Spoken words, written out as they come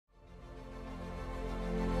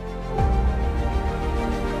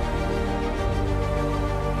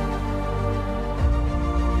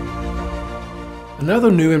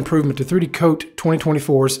Another new improvement to 3D Coat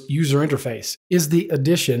 2024's user interface is the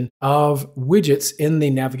addition of widgets in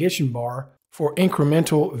the navigation bar for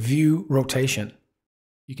incremental view rotation.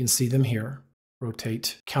 You can see them here.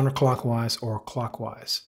 Rotate counterclockwise or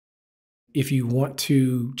clockwise. If you want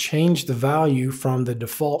to change the value from the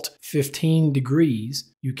default 15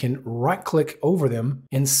 degrees, you can right-click over them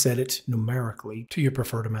and set it numerically to your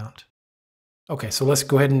preferred amount. Okay, so let's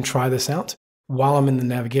go ahead and try this out. While I'm in the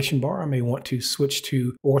navigation bar, I may want to switch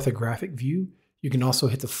to orthographic view. You can also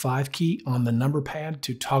hit the 5 key on the number pad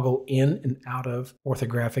to toggle in and out of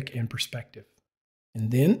orthographic and perspective. And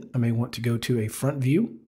then I may want to go to a front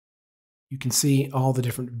view. You can see all the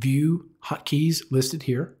different view hotkeys listed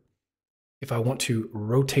here. If I want to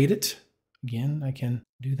rotate it, again, I can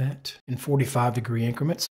do that in 45-degree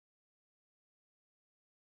increments.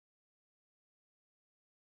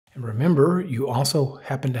 And remember, you also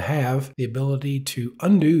happen to have the ability to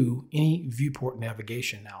undo any viewport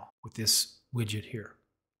navigation now with this widget here.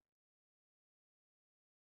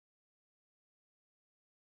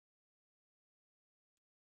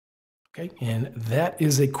 Okay, and that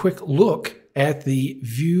is a quick look at the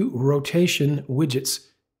view rotation widgets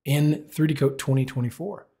in 3D Coat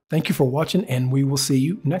 2024. Thank you for watching, and we will see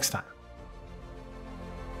you next time.